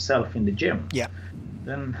by themselves in the gym. Yeah.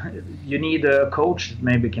 Then you need a coach that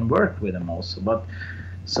maybe can work with them also. But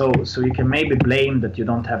so you can maybe blame that you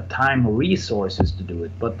don't have time or resources to do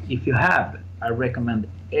it. But if you have, I recommend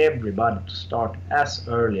everybody to start as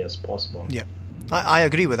early as possible. Yeah, I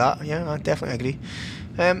agree with that. Yeah, I definitely agree.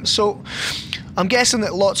 So I'm guessing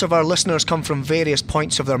that lots of our listeners come from various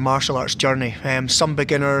points of their martial arts journey. Some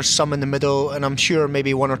beginners, some in the middle, and I'm sure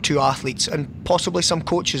maybe 1 or 2 athletes, and possibly some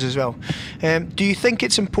coaches as well. Do you think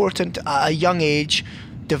it's important at a young age,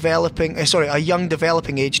 developing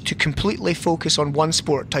age, to completely focus on one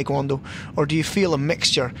sport, Taekwondo, or do you feel a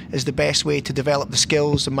mixture is the best way to develop the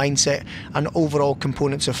skills, the mindset, and overall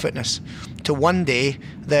components of fitness, to one day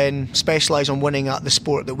then specialise on winning at the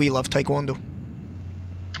sport that we love, Taekwondo?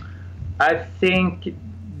 I think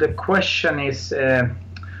the question is, to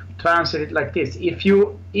answer it like this: if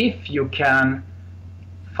you can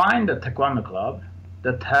find a Taekwondo club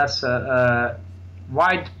that has a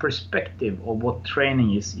wide perspective of what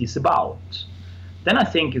training is about, then I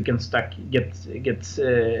think you can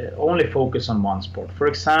only focus on one sport. For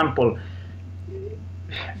example,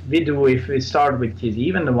 if we start with kids,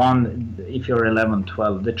 even the one, if you're 11,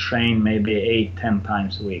 12, they train maybe 8, 10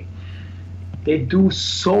 times a week. They do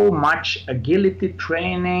so much agility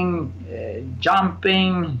training,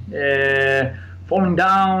 jumping, falling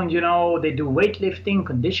down, they do weightlifting,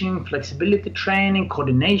 conditioning, flexibility training,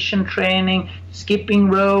 coordination training,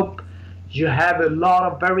 skipping rope. You have a lot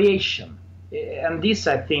of variation. And this,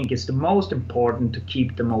 I think, is the most important to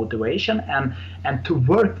keep the motivation and to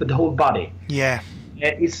work with the whole body. Yeah.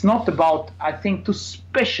 It's not about, I think, to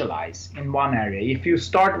specialize in one area. If you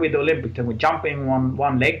start with Olympic, with jumping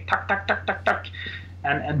one leg, tuck, tuck, tuck, tuck, tuck,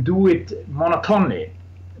 and do it monotonely,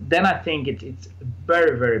 then I think it's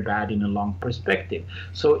very, very bad in a long perspective.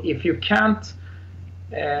 So if you can't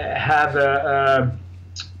have a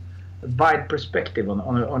wide perspective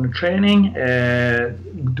on the training,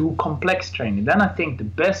 do complex training, then I think the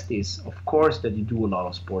best is, of course, that you do a lot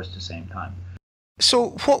of sports at the same time. So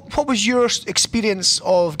what was your experience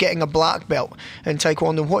of getting a black belt in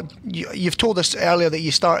Taekwondo? You've told us earlier that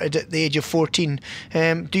you started at the age of 14.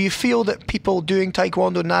 Do you feel that people doing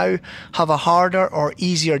Taekwondo now have a harder or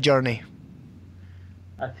easier journey?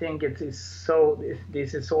 I think it is so.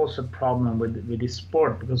 This is also a problem with this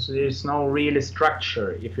sport, because there is no real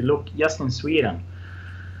structure. If you look just in Sweden,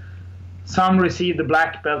 some receive the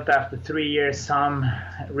black belt after 3 years, some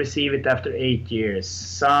receive it after 8 years.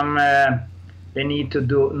 Some they need to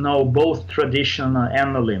know both traditional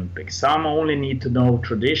and Olympic. Some only need to know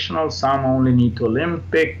traditional, some only need to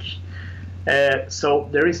Olympic. So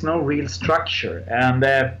there is no real structure, and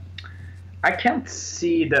I can't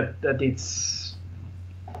see that it's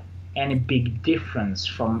any big difference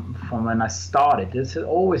from when I started. It's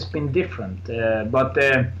always been different, but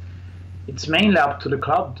it's mainly up to the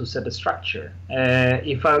club to set a structure.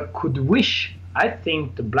 If I could wish, I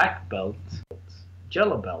think the black belt,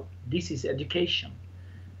 yellow belt, this is education.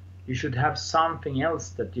 You should have something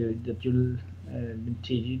else that you'll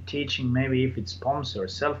be teaching, maybe if it's POMS or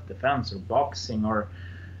self-defense or boxing or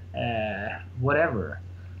whatever.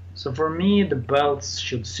 So for me, the belts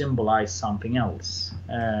should symbolize something else,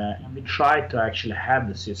 and we try to actually have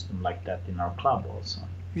the system like that in our club also.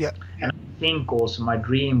 Yeah. And I think also my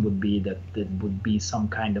dream would be that there would be some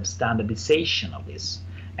kind of standardization of this,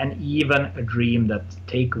 and even a dream that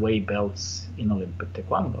take away belts in Olympic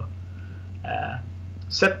Taekwondo.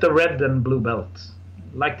 Set the red and blue belt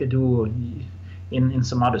like they do in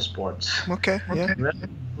some other sports. Okay, yeah.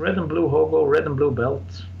 Red and blue Hogo, red and blue belt,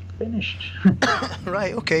 finished.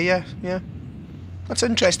 Right, okay, yeah. That's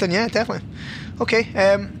interesting, yeah, definitely. Okay,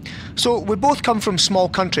 so we both come from small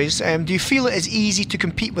countries. Do you feel it is easy to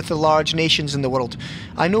compete with the large nations in the world?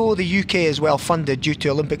 I know the UK is well funded due to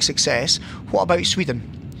Olympic success. What about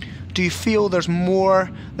Sweden? Do you feel there's more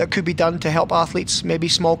that could be done to help athletes, maybe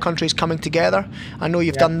small countries coming together? I know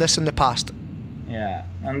you've done this in the past. Yeah,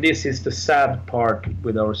 and this is the sad part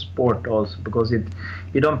with our sport also, because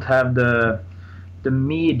you don't have the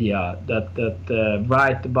media that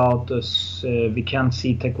write about us. We can't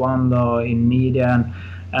see Taekwondo in media,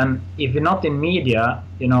 and if you're not in media,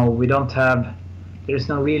 we don't have. There's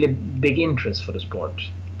no really big interest for the sport.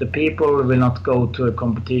 The people will not go to a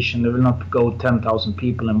competition. They will not go 10,000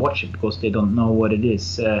 people and watch it because they don't know what it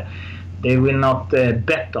is. They will not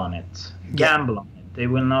bet on it, gamble on it. They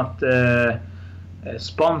will not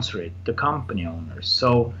sponsor it, the company owners.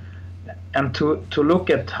 So, and to look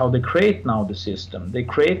at how they create now the system, they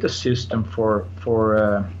create a system for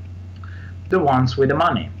the ones with the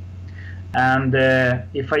money. And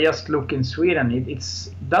if I just look in Sweden, it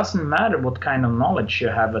doesn't matter what kind of knowledge you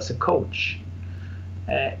have as a coach.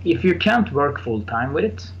 If you can't work full time with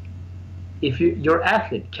it, if your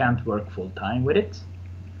athlete can't work full time with it,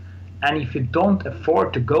 and if you don't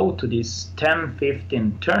afford to go to these 10,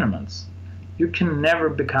 15 tournaments, you can never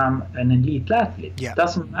become an elite athlete. Yeah. It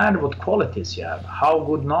doesn't matter what qualities you have, how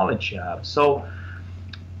good knowledge you have. So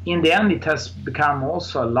in the end, it has become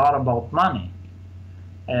also a lot about money.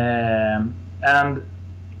 And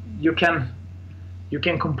you can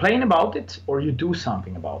complain about it, or you do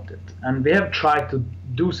something about it. And we have tried to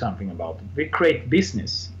do something about it. We create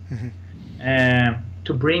business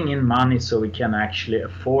to bring in money so we can actually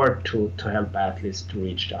afford to help athletes to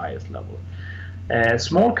reach the highest level.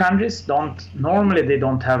 Small countries don't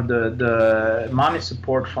have the money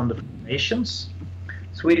support from the nations.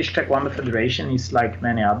 Swedish Taekwondo Federation is like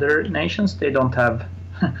many other nations. They don't have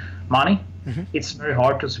money. It's very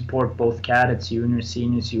hard to support both cadets, juniors,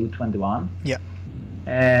 seniors, U21. Yeah.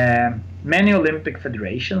 Many Olympic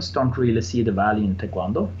federations don't really see the value in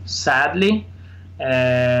Taekwondo. Sadly,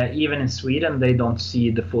 even in Sweden, they don't see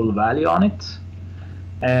the full value on it.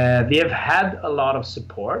 We have had a lot of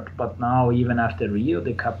support, but now even after Rio,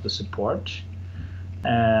 they cut the support.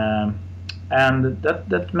 And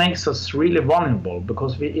that makes us really vulnerable,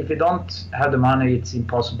 because if we don't have the money, it's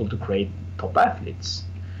impossible to create top athletes.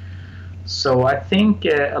 So I think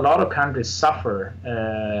a lot of countries suffer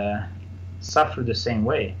the same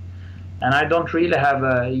way, and I don't really have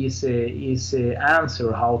an easy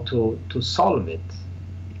answer how to solve it.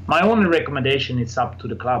 My only recommendation is up to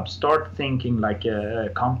the club. Start thinking like a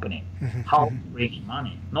company, how to bring in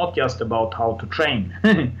money, not just about how to train.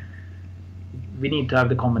 We need to have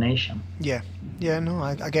the combination. Yeah, no,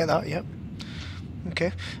 I get that. Yep.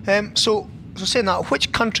 Okay. So saying that,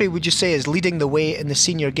 which country would you say is leading the way in the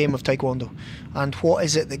senior game of Taekwondo, and what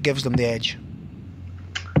is it that gives them the edge?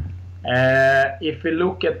 If we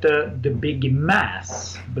look at the big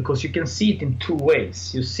mass, because you can see it in two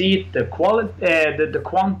ways. You see it the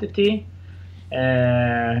quantity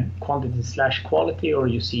 / quality, or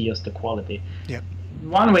you see just the quality. Yeah.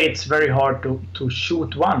 One way, it's very hard to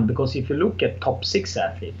shoot one, because if you look at top 6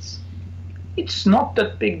 athletes, it's not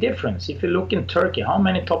that big difference. If you look in Turkey, how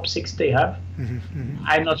many top 6 they have?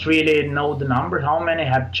 I not really know the number. How many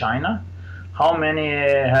have China? How many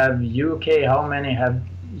have UK? How many have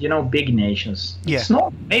big nations? Yeah. It's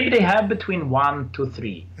not. Maybe they have between 1 to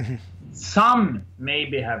 3. Some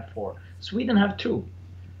maybe have 4. Sweden have 2.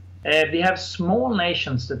 We have small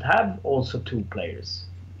nations that have also 2 players.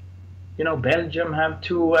 Belgium have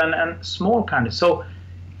 2, and small countries. So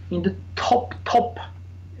in the top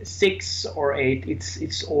 6 or 8,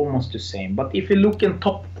 it's almost the same. But if you look in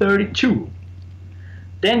top 32,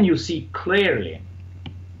 then you see clearly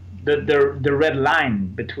the red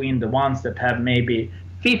line between the ones that have maybe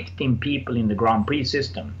 15 people in the Grand Prix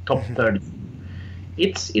system, top 30.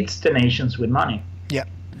 It's the nations with money. Yeah.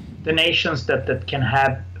 The nations that can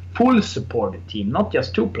have full supported team, not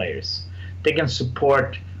just 2 players. They can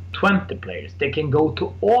support 20 players. They can go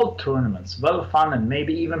to all tournaments, well funded,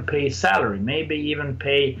 maybe even pay salary, maybe even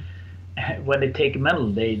pay when they take a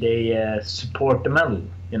medal, they support the medal,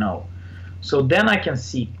 So then I can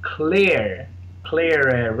see clear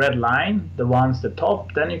red line, the ones the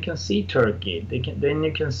top. Then you can see Turkey. Then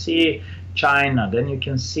you can see China. Then you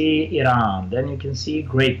can see Iran. Then you can see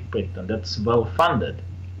Great Britain. That's well funded.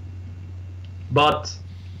 But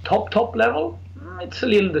top level, it's a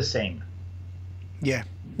little the same. Yeah.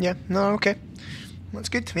 No, okay. That's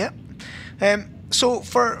good. Yeah. So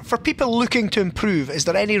for people looking to improve, is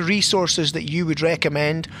there any resources that you would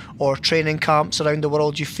recommend, or training camps around the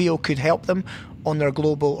world you feel could help them on their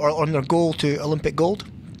global or on their goal to Olympic gold?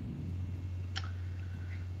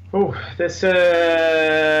 Oh, that's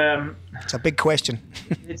it's a big question.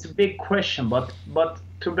 It's a big question, but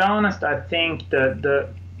to be honest, I think the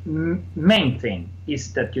main thing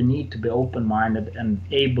is that you need to be open-minded and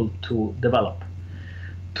able to develop,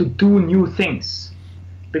 to do new things.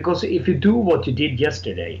 Because if you do what you did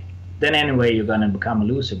yesterday, then anyway you're going to become a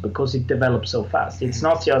loser, because it develops so fast. It's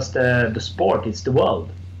not just the sport, it's the world.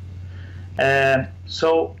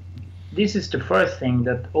 So this is the first thing,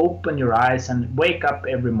 that open your eyes and wake up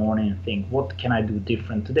every morning and think, what can I do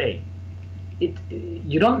different today?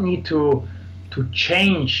 You don't need to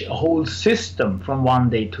change a whole system from one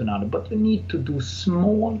day to another, but you need to do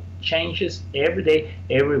small changes every day,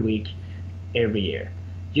 every week, every year.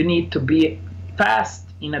 You need to be fast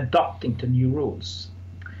in adopting to new rules,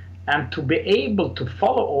 and to be able to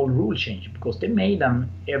follow all rule changes, because they made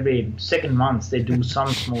them every second month. They do some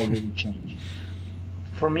small rule change.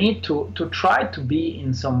 for me to try to be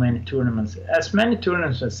in so many tournaments,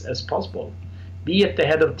 as possible. Be at the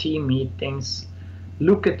head of team meetings,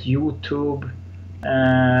 look at YouTube.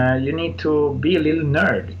 You need to be a little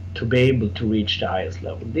nerd to be able to reach the highest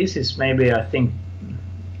level. This is maybe, I think,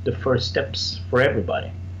 the first steps for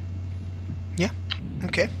everybody. Yeah.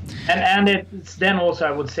 Okay. And it's then also,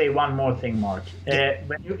 I would say one more thing, Mark.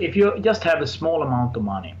 If you just have a small amount of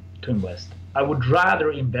money to invest, I would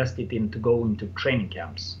rather invest it into going to training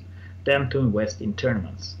camps than to invest in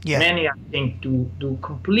tournaments. Yeah. Many, I think, do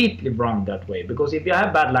completely wrong that way, because if you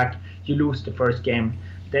have bad luck, you lose the first game.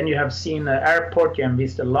 Then you have seen an airport, you have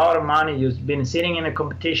invested a lot of money, you've been sitting in a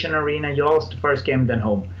competition arena, you lost the first game, then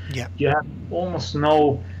home. Yeah. You have almost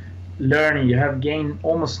no learning, you have gained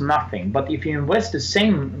almost nothing. But if you invest the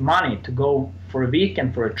same money to go for a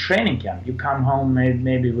weekend for a training camp, you come home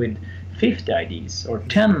maybe with 50 IDs or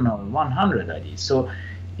 10 or 100 IDs. So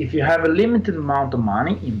if you have a limited amount of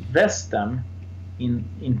money, invest them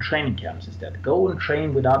in training camps instead. Go and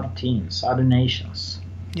train with other teams, other nations.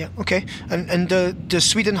 Yeah, okay. And does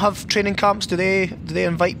Sweden have training camps? Do they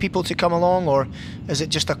invite people to come along, or is it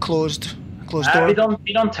just a closed door? We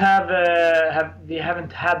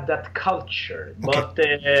haven't had that culture. But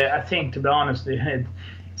I think, to be honest,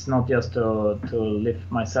 it's not just to lift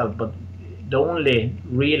myself, but the only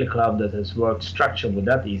real club that has worked structured with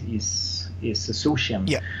that is SooShim.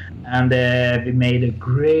 Yeah. And we made a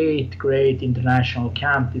great international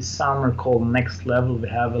camp this summer called Next Level. We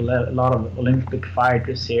have a lot of Olympic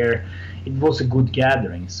fighters here. It was a good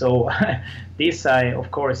gathering. So this,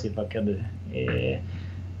 of course, if I could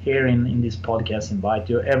here in this podcast, invite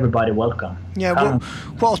you, everybody welcome. Yeah,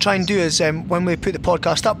 what I'll try and do is when we put the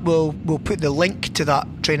podcast up, we'll put the link to that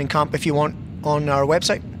training camp, if you want, on our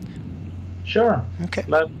website. Sure. Okay.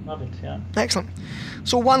 Love it, yeah. Excellent.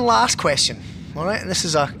 So one last question, all right? This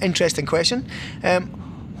is an interesting question.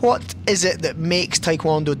 What is it that makes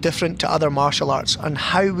Taekwondo different to other martial arts, and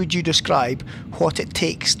how would you describe what it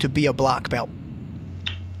takes to be a black belt?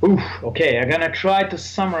 Oof, okay, I'm gonna try to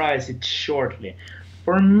summarize it shortly.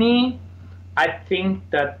 For me, I think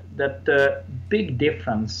that the big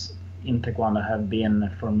difference in Taekwondo have been,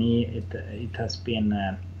 for me, it has been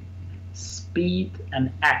speed and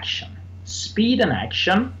action. Speed and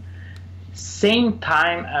action, same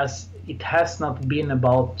time as it has not been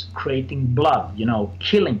about creating blood,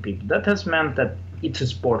 killing people. That has meant that it's a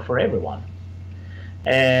sport for everyone.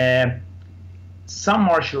 Some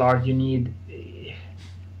martial art you need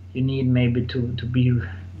maybe to be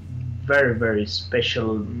very, very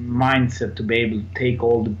special mindset to be able to take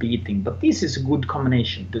all the beating. But this is a good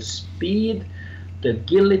combination. The speed, the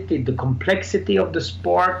agility, the complexity of the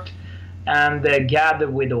sport, and gather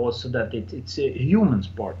with also that it's a human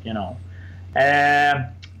sport,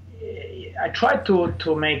 I try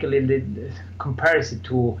to make a little bit comparison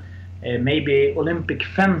to maybe Olympic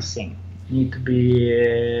fencing. You need to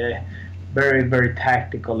be very, very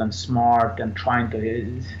tactical and smart and trying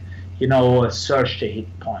to, search the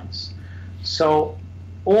hit points. So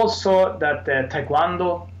also that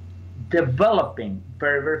Taekwondo developing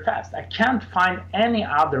very, very fast. I can't find any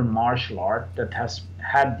other martial art that has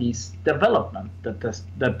had this development that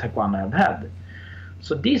Taekwondo have had.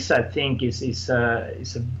 So this, I think, is a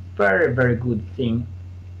very, very good thing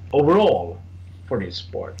overall for this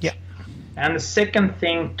sport. Yeah. And the second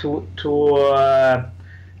thing, to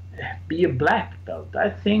be a black belt, I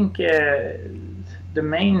think the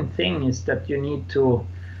main thing is that you need to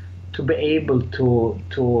be able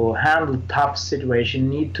to handle tough situations. You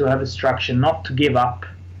need to have a structure, not to give up.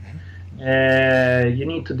 You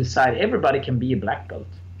need to decide. Everybody can be a black belt,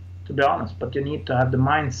 to be honest, but you need to have the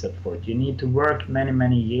mindset for it. You need to work many,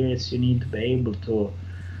 many years. You need to be able to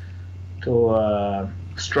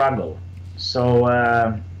struggle. So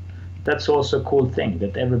that's also a cool thing,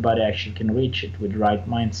 that everybody actually can reach it with the right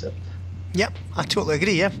mindset. Yeah, I totally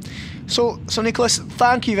agree. Yeah. So Niklas,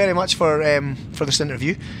 thank you very much for this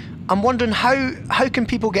interview. I'm wondering how can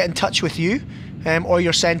people get in touch with you or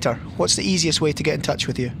your centre? What's the easiest way to get in touch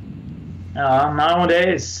with you?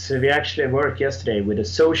 Nowadays, we actually worked yesterday with a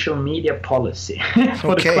social media policy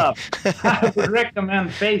for the club. I would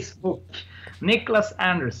recommend Facebook, Niklas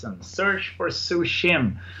Andersson. Search for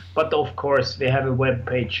SooShim. But of course, we have a web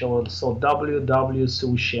page also,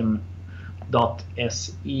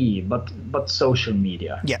 www.sooshim.se. But social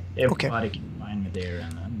media. Yeah. Everybody can find me there,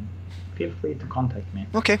 and feel free to contact me.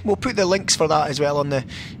 Okay, we'll put the links for that as well on the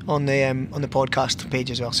podcast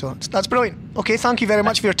page as well. So that's brilliant. Okay, thank you very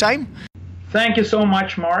much for your time. Thank you so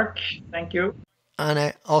much, Mark. Thank you.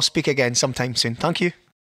 And I'll speak again sometime soon. Thank you.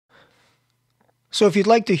 So if you'd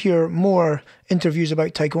like to hear more interviews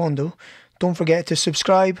about Taekwondo, Don't forget to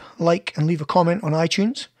subscribe, like and leave a comment on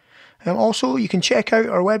iTunes. Also, you can check out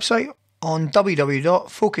our website on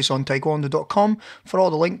www.focusontaekwondo.com for all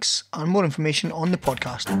the links and more information on the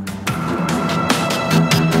podcast.